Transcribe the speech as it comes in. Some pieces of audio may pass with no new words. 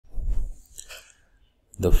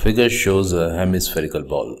The figure shows a hemispherical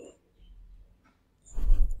ball.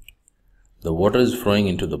 The water is flowing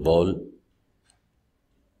into the ball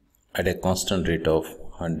at a constant rate of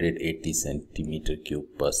 180 centimeter cube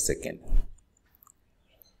per second.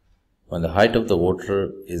 When the height of the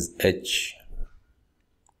water is h,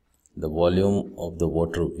 the volume of the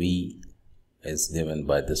water V is given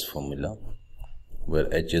by this formula,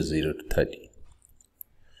 where h is 0 to 30.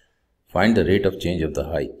 Find the rate of change of the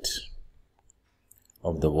height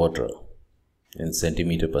of the water in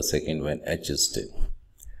centimeter per second when h is still.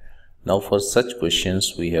 Now for such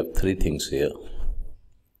questions we have three things here.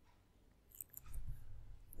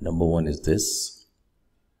 Number one is this,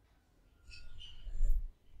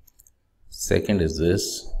 second is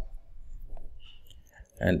this,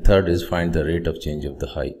 and third is find the rate of change of the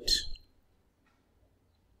height.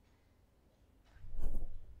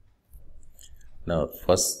 Now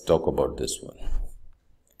first talk about this one.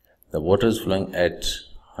 The water is flowing at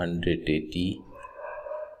 180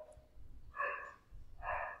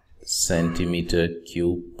 centimeter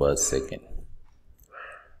cube per second.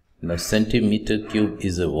 Now centimeter cube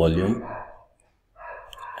is a volume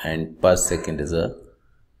and per second is a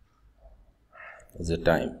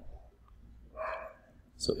time.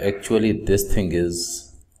 So actually this thing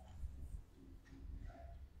is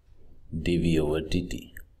dV over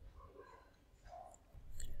dt.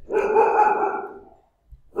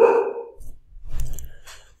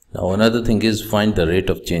 Now another thing is find the rate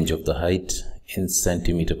of change of the height in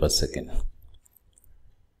centimeter per second.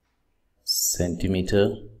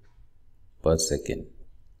 Centimeter per second.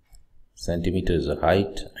 Centimeter is a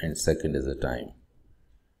height and second is a time.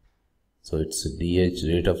 So it's dh,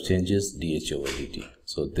 rate of changes, dh over dt.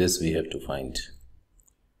 So this we have to find.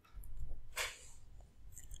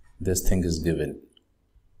 This thing is given.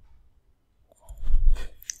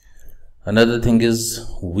 Another thing is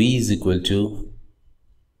V is equal to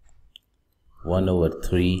 1 over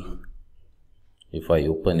 3, if I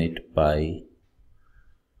open it, pi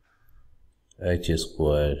h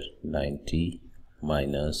square 90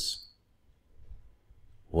 minus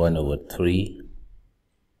 1 over 3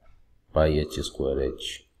 pi h square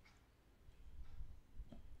h.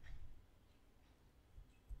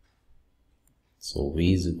 So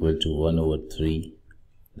V is equal to 1 over 3,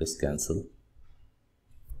 this cancel.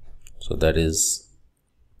 So that is,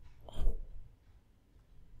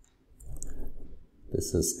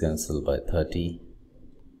 this is cancelled by 30,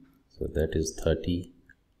 so that is 30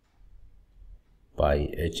 pi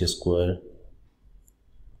h square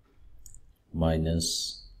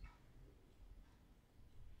minus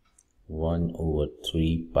 1 over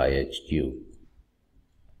 3 pi h cube.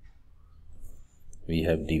 We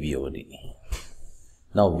have dV over dt.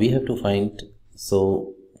 Now we have to find,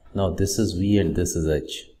 so now this is V and this is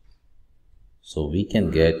h. So we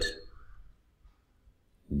can get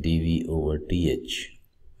dV over dh,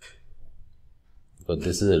 because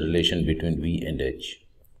this is a relation between V and h.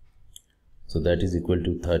 So that is equal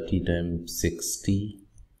to 30 times 60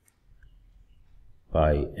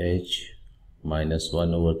 pi h minus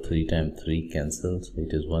 1 over 3 times 3 cancels.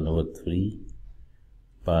 It is 1 over 3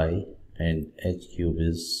 pi and h cube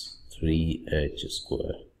is 3h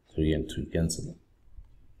square. 3 and 3 cancel.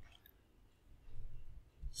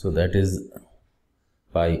 So that is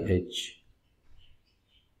pi h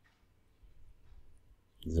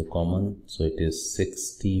is a common, so it is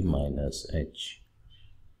 60 minus h.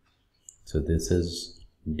 So this is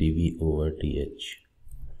dV over dh.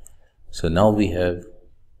 So now we have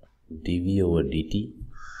dV over dt,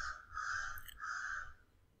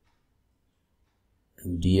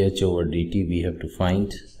 dh over dt we have to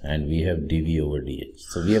find, and we have dV over dh.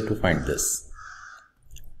 So we have to find this.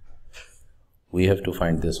 We have to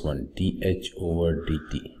find this one, dh over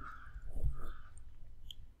dt.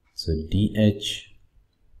 So dh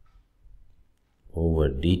over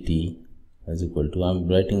dt is equal to, I'm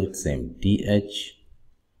writing it same, dh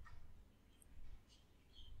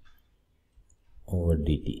over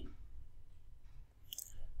dt.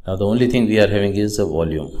 Now the only thing we are having is a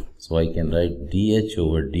volume, so I can write dh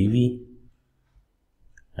over dv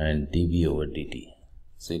and dv over dt.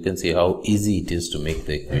 So you can see how easy it is to make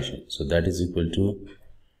the equation. So that is equal to,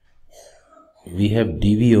 we have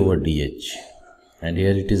dv over dh and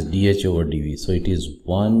here it is dh over dv, so it is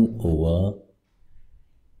 1 over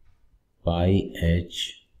pi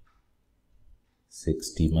h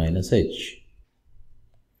 60 minus h,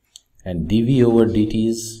 and dv over dt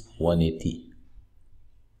is 180,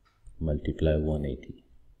 multiply 180,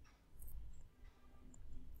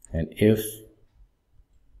 and if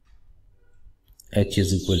h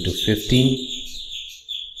is equal to 15,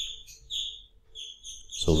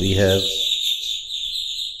 so we have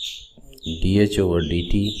dH over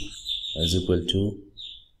dt is equal to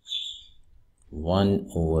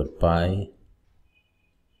 1 over pi.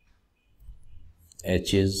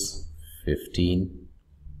 H is 15,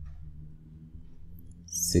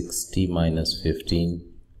 60 minus 15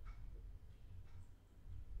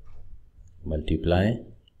 multiply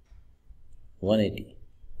 180.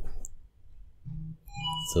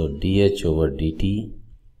 So dH over dt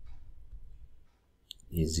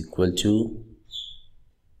is equal to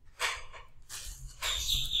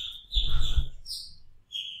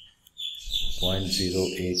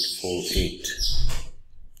 0.0848.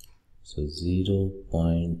 So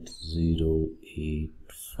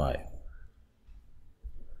 0.085.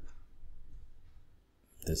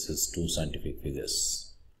 This is two scientific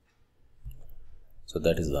figures. So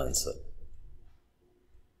that is the answer.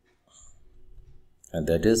 And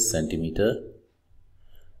that is centimeter.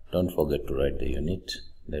 Don't forget to write the unit.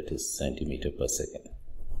 That is centimeter per second.